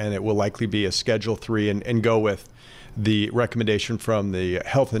year, and it will likely be a Schedule 3 and go with the recommendation from the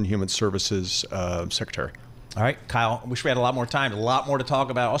Health and Human Services Secretary. All right, Kyle, I wish we had a lot more time, a lot more to talk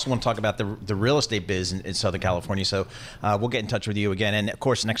about. I also want to talk about the real estate biz in Southern California, so we'll get in touch with you again. And, of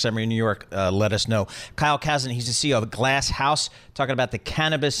course, next time you're in New York, let us know. Kyle Kazan, he's the CEO of Glass House, talking about the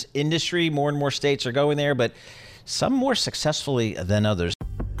cannabis industry. More and more states are going there, but some more successfully than others.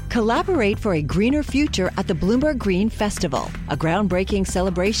 Collaborate for a greener future at the Bloomberg Green Festival, a groundbreaking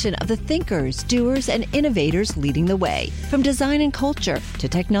celebration of the thinkers, doers, and innovators leading the way. From design and culture to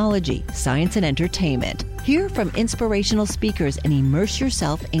technology, science, and entertainment. Hear from inspirational speakers and immerse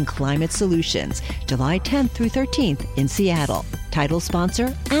yourself in climate solutions. July 10th through 13th in Seattle. Title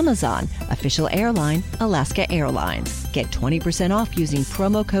sponsor, Amazon. Official airline, Alaska Airlines. Get 20% off using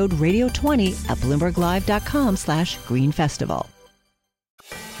promo code Radio20 at BloombergLive.com/greenfestival.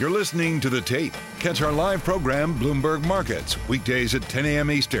 You're listening to The Tape. Catch our live program, Bloomberg Markets, weekdays at 10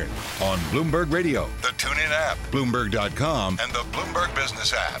 a.m. Eastern on Bloomberg Radio, the TuneIn app, Bloomberg.com, and the Bloomberg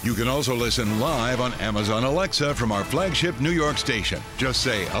Business app. You can also listen live on Amazon Alexa from our flagship New York station. Just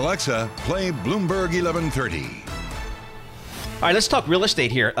say, Alexa, play Bloomberg 1130. All right, let's talk real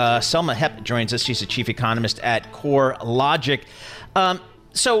estate here. Selma Hepp joins us. She's the chief economist at CoreLogic.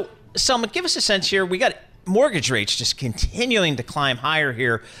 So, Selma, give us a sense here. We got mortgage rates just continuing to climb higher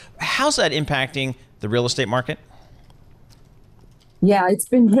here. How's that impacting the real estate market? Yeah, it's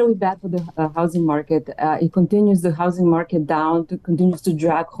been really bad for the housing market. It continues the housing market down, continues to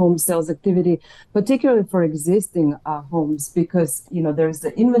drag home sales activity, particularly for existing homes, because there's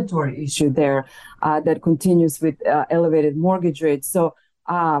the inventory issue there that continues with elevated mortgage rates. So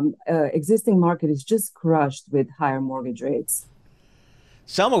existing market is just crushed with higher mortgage rates.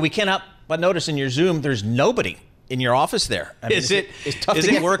 Selma, we cannot but notice in your Zoom, there's nobody in your office there. I mean, is it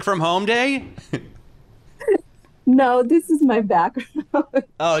work from home day? No, this is my background.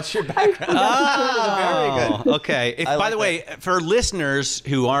 Oh, it's your background. Very good. Okay. By the way, for listeners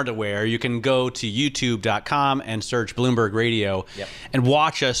who aren't aware, you can go to youtube.com and search Bloomberg Radio and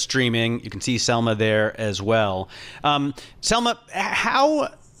watch us streaming. You can see Selma there as well. Selma,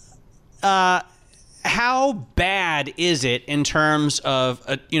 how bad is it in terms of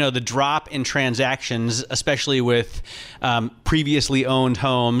the drop in transactions, especially with previously owned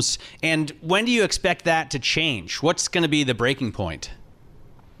homes? And when do you expect that to change? What's going to be the breaking point?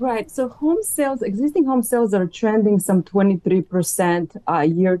 Right. So existing home sales are trending some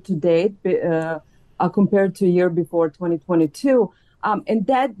 23% year to date compared to a year before 2022. And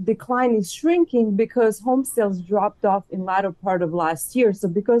that decline is shrinking because home sales dropped off in latter part of last year. So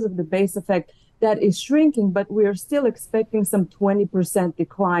because of the base effect, that is shrinking, but we are still expecting some 20%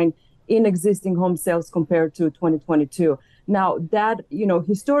 decline in existing home sales compared to 2022. Now that,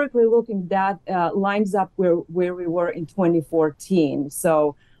 historically looking, that lines up where we were in 2014.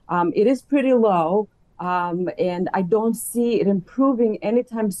 So it is pretty low. And I don't see it improving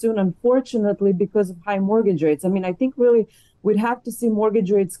anytime soon, unfortunately, because of high mortgage rates. I mean, I think really we'd have to see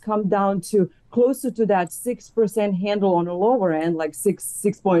mortgage rates come down to closer to that 6% handle on the lower end, like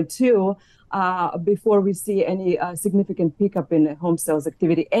 6.2. before we see any significant pickup in home sales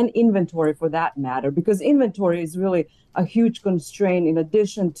activity and inventory for that matter, because inventory is really a huge constraint in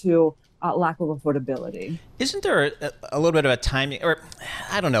addition to lack of affordability. Isn't there a little bit of a timing, or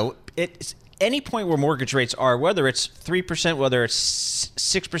I don't know, it's any point where mortgage rates are, whether it's 3%, whether it's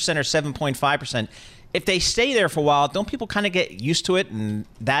 6% or 7.5%, if they stay there for a while, don't people kind of get used to it? And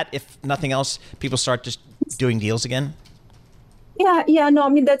that, if nothing else, people start just doing deals again? Yeah, no, I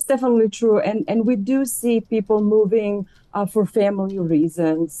mean, that's definitely true. And we do see people moving for family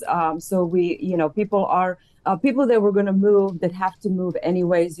reasons. So people that were going to move that have to move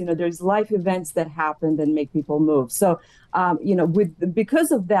anyways. There's life events that happen that make people move. So,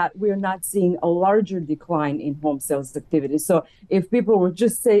 because of that, we're not seeing a larger decline in home sales activity. So if people were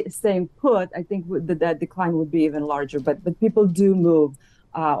just staying put, I think that decline would be even larger. But people do move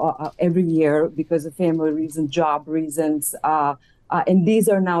every year because of family reasons, job reasons. And these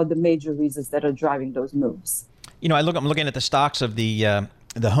are now the major reasons that are driving those moves. I'm looking at the stocks of the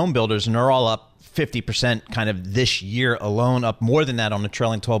home builders, and they're all up 50% kind of this year alone, up more than that on a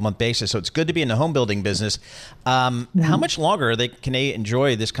trailing 12-month basis. So it's good to be in the home building business. How much longer can they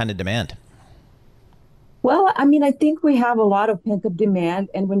enjoy this kind of demand? Well, I mean, I think we have a lot of pent-up demand.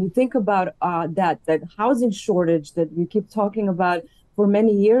 And when you think about that housing shortage that we keep talking about for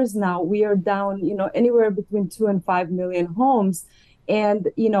many years now, we are down, anywhere between 2 and 5 million homes. And,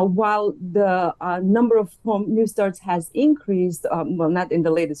 while the number of home new starts has increased, well, not in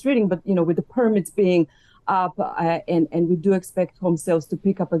the latest reading, but, with the permits being up and we do expect home sales to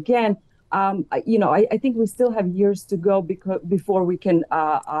pick up again, I think we still have years to go before we can,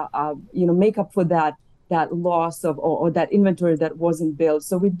 make up for that loss of or that inventory that wasn't built.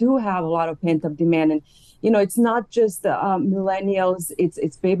 So we do have a lot of pent-up demand. And, it's not just millennials,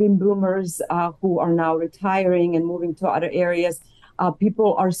 it's baby boomers who are now retiring and moving to other areas.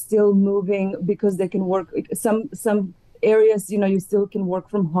 People are still moving because they can work. Some areas, you still can work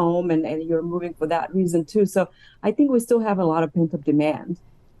from home and you're moving for that reason too. So I think we still have a lot of pent-up demand.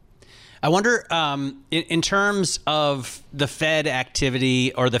 I wonder, in terms of the Fed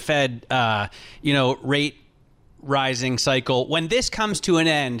activity or the Fed, rate rising cycle, when this comes to an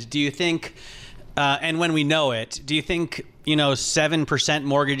end, do you think, and when we know it, do you think 7%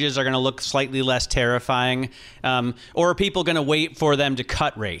 mortgages are going to look slightly less terrifying? Or are people going to wait for them to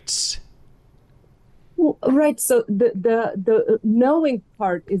cut rates? Well, right. So the knowing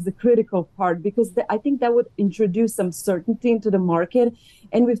part is the critical part, because I think that would introduce some certainty into the market.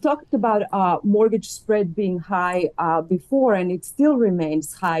 And we've talked about mortgage spread being high before, and it still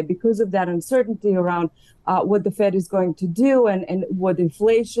remains high because of that uncertainty around what the Fed is going to do and what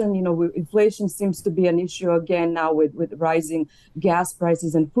inflation, inflation seems to be an issue again now with rising gas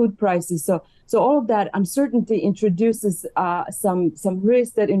prices and food prices. So all of that uncertainty introduces some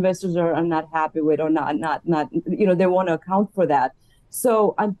risk that investors are not happy with or not, they want to account for that.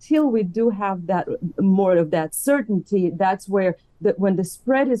 So until we do have that more of that certainty, that's where when the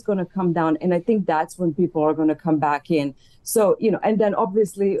spread is going to come down. And I think that's when people are going to come back in. So, and then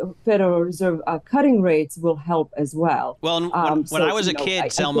obviously Federal Reserve cutting rates will help as well. Well, when I was a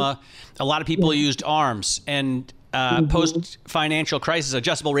kid, Selma, a lot of people used ARMs and post-financial crisis,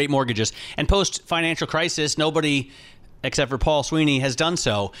 adjustable rate mortgages. And post-financial crisis, nobody except for Paul Sweeney has done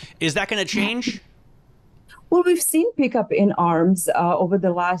so. Is that going to change? Well, we've seen pickup in ARMs over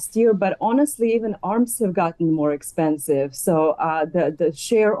the last year, but honestly, even ARMs have gotten more expensive. So the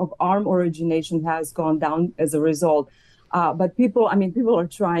share of ARM origination has gone down as a result. But people are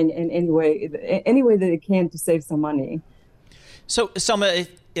trying in any way that they can to save some money. So, Selma,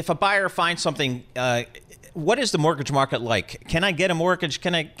 if a buyer finds something, what is the mortgage market like? Can I get a mortgage?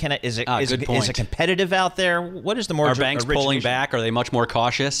 Is it competitive out there? What is the mortgage? Are banks pulling back? Are they much more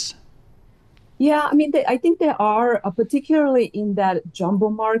cautious? Yeah, I mean, I think they are, particularly in that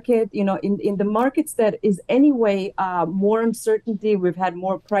jumbo market, in the markets that is anyway more uncertainty. We've had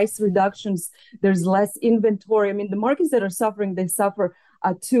more price reductions. There's less inventory. I mean, the markets that are suffering, they suffer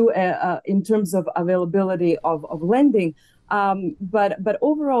too in terms of availability of lending. But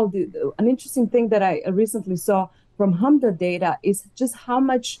overall, an interesting thing that I recently saw from HMDA data is just how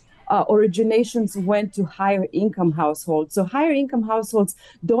much originations went to higher income households. So higher income households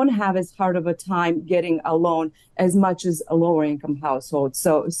don't have as hard of a time getting a loan as much as a lower income household.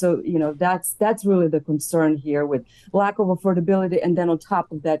 So that's really the concern here, with lack of affordability, and then on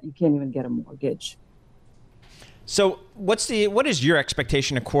top of that, you can't even get a mortgage. So what is your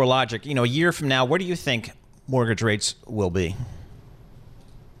expectation of CoreLogic? A year from now, where do you think mortgage rates will be?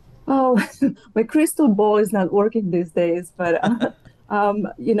 Oh, my crystal ball is not working these days, but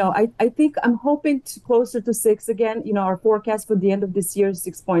I think I'm hoping closer to 6 again. Our forecast for the end of this year is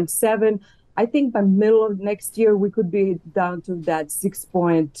 6.7. I think by middle of next year, we could be down to that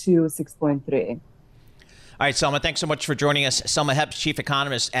 6.2, 6.3. All right, Selma, thanks so much for joining us. Selma Heps, Chief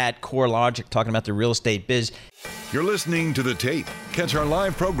Economist at CoreLogic, talking about the real estate biz. You're listening to The Tape. Catch our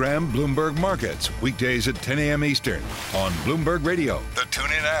live program, Bloomberg Markets, weekdays at 10 a.m. Eastern on Bloomberg Radio, the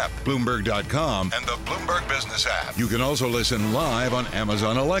TuneIn app, Bloomberg.com, and the Bloomberg Business app. You can also listen live on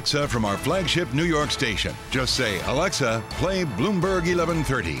Amazon Alexa from our flagship New York station. Just say, Alexa, play Bloomberg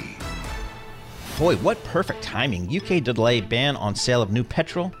 1130. Boy, what perfect timing. UK delay ban on sale of new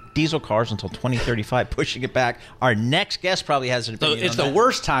petrol, diesel cars until 2035, pushing it back. Our next guest probably has an opinion It's on the that.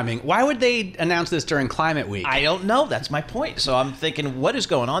 worst timing. Why would they announce this during Climate Week? I don't know. That's my point. So I'm thinking, what is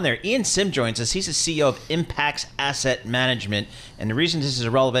going on there? Ian Sim joins us. He's the CEO of Impax Asset Management. And the reason this is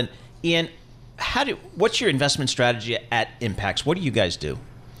relevant, Ian, what's your investment strategy at Impax? What do you guys do?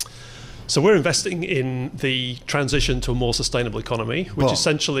 So we're investing in the transition to a more sustainable economy, which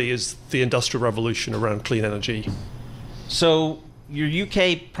essentially is the industrial revolution around clean energy. So your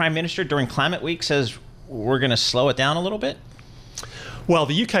UK Prime Minister during Climate Week says we're going to slow it down a little bit? Well,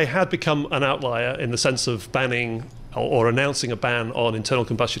 the UK had become an outlier in the sense of banning or announcing a ban on internal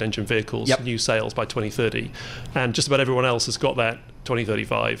combustion engine vehicles, new sales by 2030. And just about everyone else has got that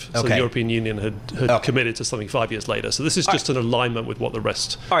 2035. So the European Union had committed to something 5 years later. So this is just an alignment with what the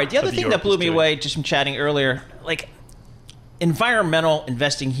rest All right, the other thing that blew me away, just from chatting earlier, like environmental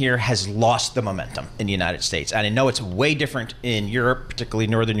investing here has lost the momentum in the United States. And I know it's way different in Europe, particularly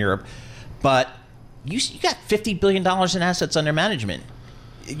Northern Europe, but you got $50 billion in assets under management.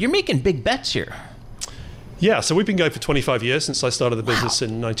 You're making big bets here. Yeah, so we've been going for 25 years since I started the business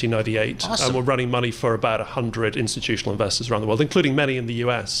in 1998. Awesome. And we're running money for about 100 institutional investors around the world, including many in the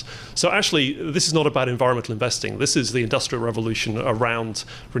US. So actually, this is not about environmental investing. This is the industrial revolution around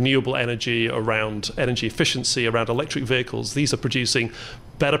renewable energy, around energy efficiency, around electric vehicles. These are producing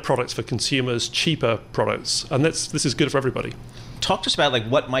better products for consumers, cheaper products. And this is good for everybody. Talk to us about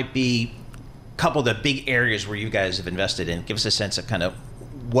what might be a couple of the big areas where you guys have invested in. Give us a sense of kind of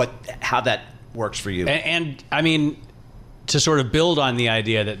how that works for you. And I mean, to sort of build on the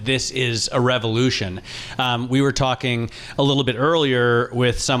idea that this is a revolution, we were talking a little bit earlier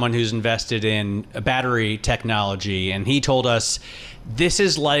with someone who's invested in battery technology, and he told us this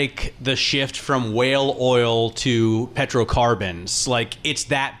is like the shift from whale oil to petrocarbons. Like, it's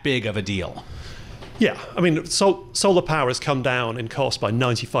that big of a deal. Yeah, I mean, solar power has come down in cost by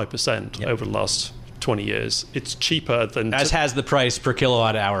 95% over the last 20 years. It's cheaper than... As has the price per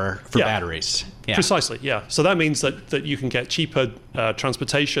kilowatt hour for batteries. Yeah. Precisely, yeah. So that means that you can get cheaper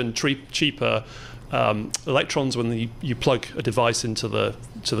transportation, cheaper electrons when you plug a device into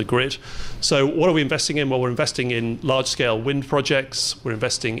the grid. So what are we investing in? Well, we're investing in large-scale wind projects. We're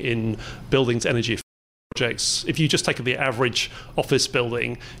investing in buildings energy projects. If you just take the average office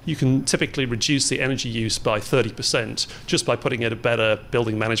building, you can typically reduce the energy use by 30% just by putting in a better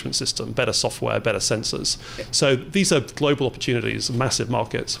building management system, better software, better sensors. So these are global opportunities, massive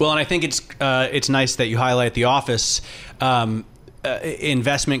markets. Well, and I think it's nice that you highlight the office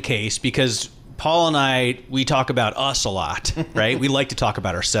investment case, because Paul and we talk about us a lot, right? We like to talk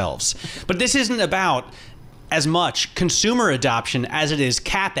about ourselves. But this isn't about as much consumer adoption as it is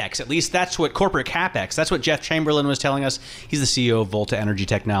CapEx. At least that's what corporate CapEx. That's what Jeff Chamberlain was telling us. He's the CEO of Volta Energy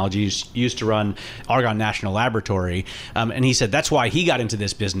Technologies, used to run Argonne National Laboratory. And he said that's why he got into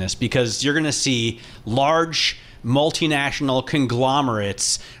this business, because you're going to see large multinational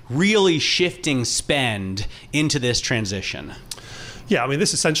conglomerates really shifting spend into this transition. Yeah, I mean,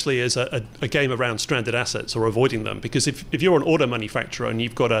 this essentially is a game around stranded assets or avoiding them, because if you're an auto manufacturer and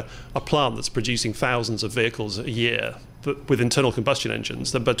you've got a plant that's producing thousands of vehicles a year with internal combustion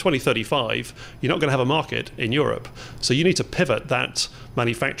engines, then by 2035, you're not going to have a market in Europe. So you need to pivot that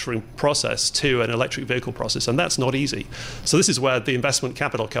manufacturing process to an electric vehicle process, and that's not easy. So this is where the investment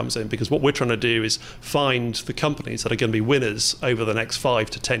capital comes in, because what we're trying to do is find the companies that are going to be winners over the next 5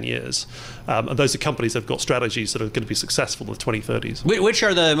 to 10 years. And those are companies that have got strategies that are going to be successful in the 2030s. Which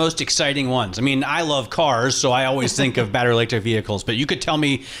are the most exciting ones? I mean, I love cars, so I always think of battery electric vehicles, but you could tell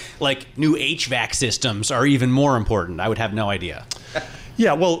me new HVAC systems are even more important. I would have no idea.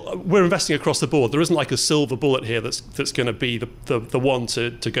 Yeah, well, we're investing across the board. There isn't a silver bullet here that's going to be the one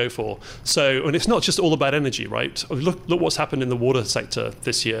to go for. So, and it's not just all about energy, right? Look what's happened in the water sector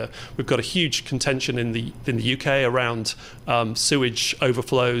this year. We've got a huge contention in the UK around sewage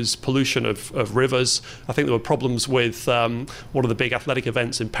overflows, pollution of rivers. I think there were problems with one of the big athletic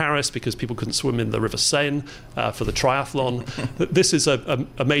events in Paris because people couldn't swim in the River Seine for the triathlon. This is a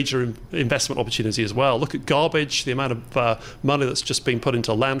major investment opportunity as well. Look at garbage, the amount of money that's just been put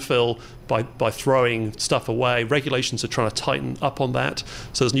into landfill, by throwing stuff away. Regulations are trying to tighten up on that.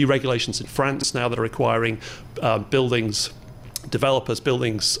 So there's new regulations in France now that are requiring developers,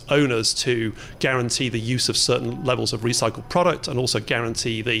 buildings owners to guarantee the use of certain levels of recycled product and also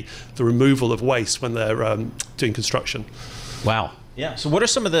guarantee the removal of waste when they're doing construction. Wow. Yeah. So what are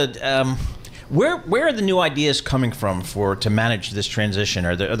some of the where are the new ideas coming from to manage this transition?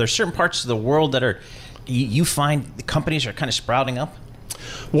 Are there certain parts of the world that you find the companies are kind of sprouting up?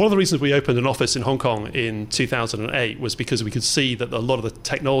 One of the reasons we opened an office in Hong Kong in 2008 was because we could see that a lot of the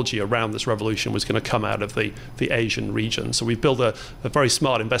technology around this revolution was going to come out of the Asian region. So we've built a very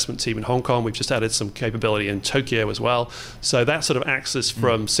smart investment team in Hong Kong. We've just added some capability in Tokyo as well. So that sort of access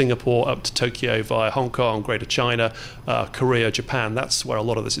from Singapore up to Tokyo via Hong Kong, Greater China, Korea, Japan, that's where a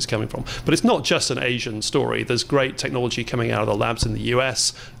lot of this is coming from. But it's not just an Asian story. There's great technology coming out of the labs in the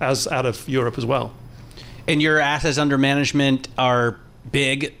US, as out of Europe as well. And your assets under management are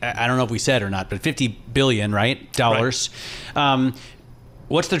big. I don't know if we said or not, but $50 billion, right? Dollars. Right.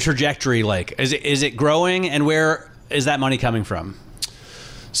 What's the trajectory like? Is it growing, and where is that money coming from?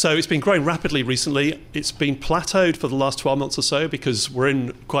 So it's been growing rapidly recently. It's been plateaued for the last 12 months or so because we're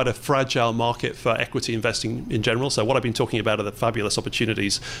in quite a fragile market for equity investing in general. So what I've been talking about are the fabulous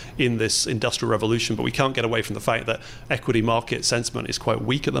opportunities in this industrial revolution, but we can't get away from the fact that equity market sentiment is quite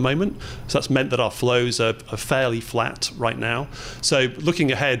weak at the moment. So that's meant that our flows are fairly flat right now. So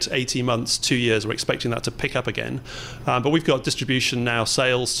looking ahead 18 months, 2 years, we're expecting that to pick up again. But we've got distribution now,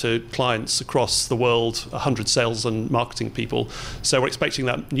 sales to clients across the world, 100 sales and marketing people. So we're expecting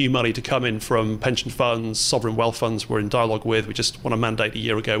that new money to come in from pension funds, sovereign wealth funds we're in dialogue with. We just won a mandate a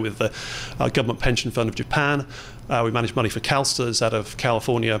year ago with the government pension fund of Japan. We manage money for CalSTRS out of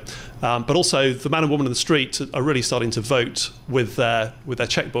California. But also the man and woman in the street are really starting to vote with their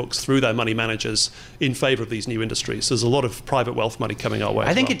checkbooks through their money managers in favor of these new industries. So there's a lot of private wealth money coming our way.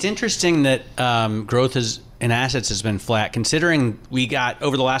 I think it's interesting that growth in assets has been flat, considering we got,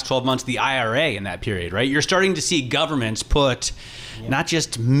 over the last 12 months, the IRA in that period, right? You're starting to see governments put not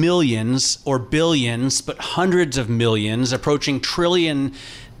just millions or billions, but hundreds of millions, approaching trillions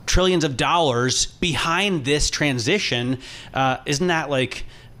of dollars behind this transition. Isn't that like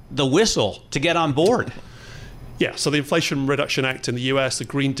the whistle to get on board? Yeah, so the Inflation Reduction Act in the US, the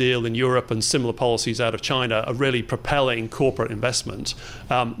Green Deal in Europe, and similar policies out of China are really propelling corporate investment.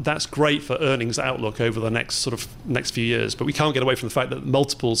 That's great for earnings outlook over the next few years, but we can't get away from the fact that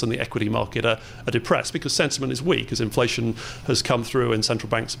multiples in the equity market are depressed because sentiment is weak as inflation has come through and central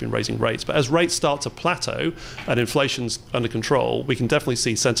banks have been raising rates. But as rates start to plateau and inflation's under control, we can definitely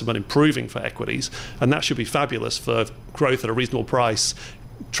see sentiment improving for equities, and that should be fabulous for growth at a reasonable price,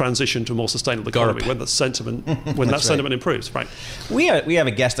 transition to a more sustainable economy when that sentiment improves. Right. We have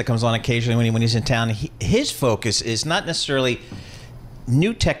a guest that comes on occasionally when he's in town. His focus is not necessarily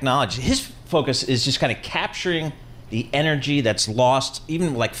new technology. His focus is just kind of capturing the energy that's lost,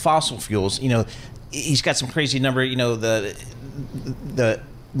 even like fossil fuels. You know, he's got some crazy number. You know, the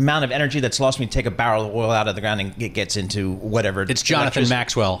amount of energy that's lost when you take a barrel of oil out of the ground and it gets into whatever. It's Jonathan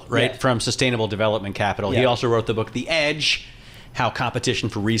Maxwell, right, from Sustainable Development Capital. Yeah. He also wrote the book The Edge: How Competition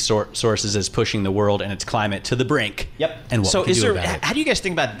for Resources is Pushing the World and Its Climate to the Brink. Yep. And what we can do about it. How do you guys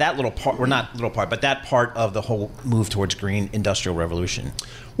think about that little part, or not little part, but that part of the whole move towards green industrial revolution?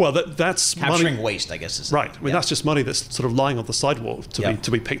 Well, that's capturing money, waste, I guess. Is right. I mean, that's just money that's sort of lying on the sidewalk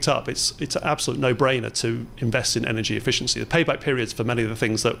to be picked up. It's an absolute no-brainer to invest in energy efficiency. The payback periods for many of the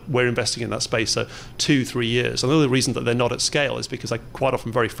things that we're investing in that space are 2-3 years. And the only reason that they're not at scale is because they're quite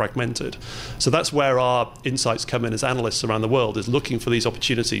often very fragmented. So that's where our insights come in as analysts around the world, is looking for these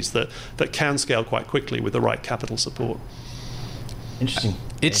opportunities that can scale quite quickly with the right capital support. Interesting.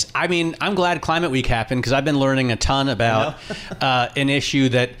 I'm glad Climate Week happened because I've been learning a ton about an issue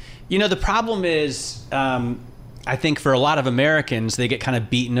that, the problem is, I think for a lot of Americans, they get kind of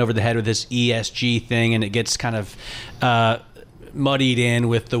beaten over the head with this ESG thing, and it gets kind of muddied in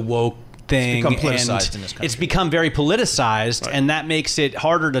with the woke thing. It's become politicized in this country. It's become very politicized, and that makes it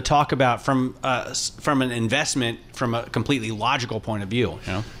harder to talk about from an investment from a completely logical point of view.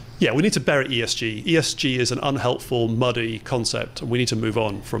 Yeah, we need to bury ESG. ESG is an unhelpful, muddy concept, and we need to move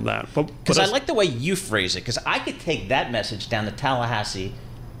on from that. Because I like the way you phrase it, because I could take that message down to Tallahassee,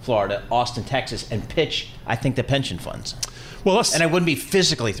 Florida, Austin, Texas, and pitch, I think, the pension funds. And I wouldn't be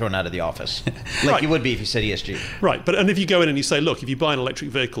physically thrown out of the office like you would be if you said ESG. Right, and if you go in and you say, look, if you buy an electric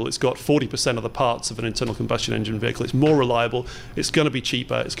vehicle, it's got 40% of the parts of an internal combustion engine vehicle. It's more reliable. It's going to be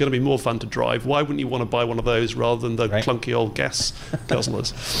cheaper. It's going to be more fun to drive. Why wouldn't you want to buy one of those rather than the clunky old gas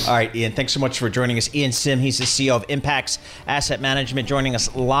guzzlers? All right, Ian, thanks so much for joining us. Ian Sim, he's the CEO of Impax Asset Management, joining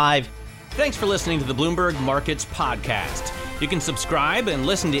us live. Thanks for listening to the Bloomberg Markets Podcast. You can subscribe and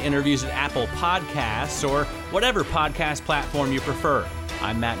listen to interviews at Apple Podcasts or whatever podcast platform you prefer.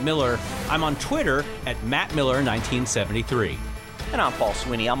 I'm Matt Miller. I'm on Twitter at MattMiller1973. And I'm Paul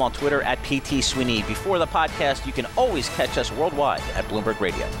Sweeney. I'm on Twitter at PT Sweeney. Before the podcast, you can always catch us worldwide at Bloomberg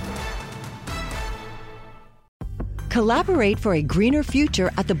Radio. Collaborate for a greener future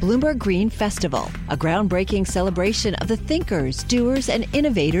at the Bloomberg Green Festival, a groundbreaking celebration of the thinkers, doers, and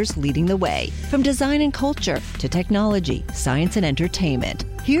innovators leading the way. From design and culture to technology, science, and entertainment.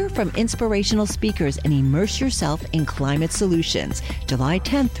 Hear from inspirational speakers and immerse yourself in climate solutions. July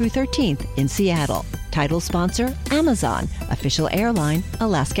 10th through 13th in Seattle. Title sponsor, Amazon. Official airline,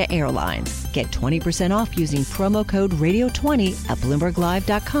 Alaska Airlines. Get 20% off using promo code RADIO20 at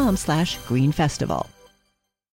BloombergLive.com/Green Festival.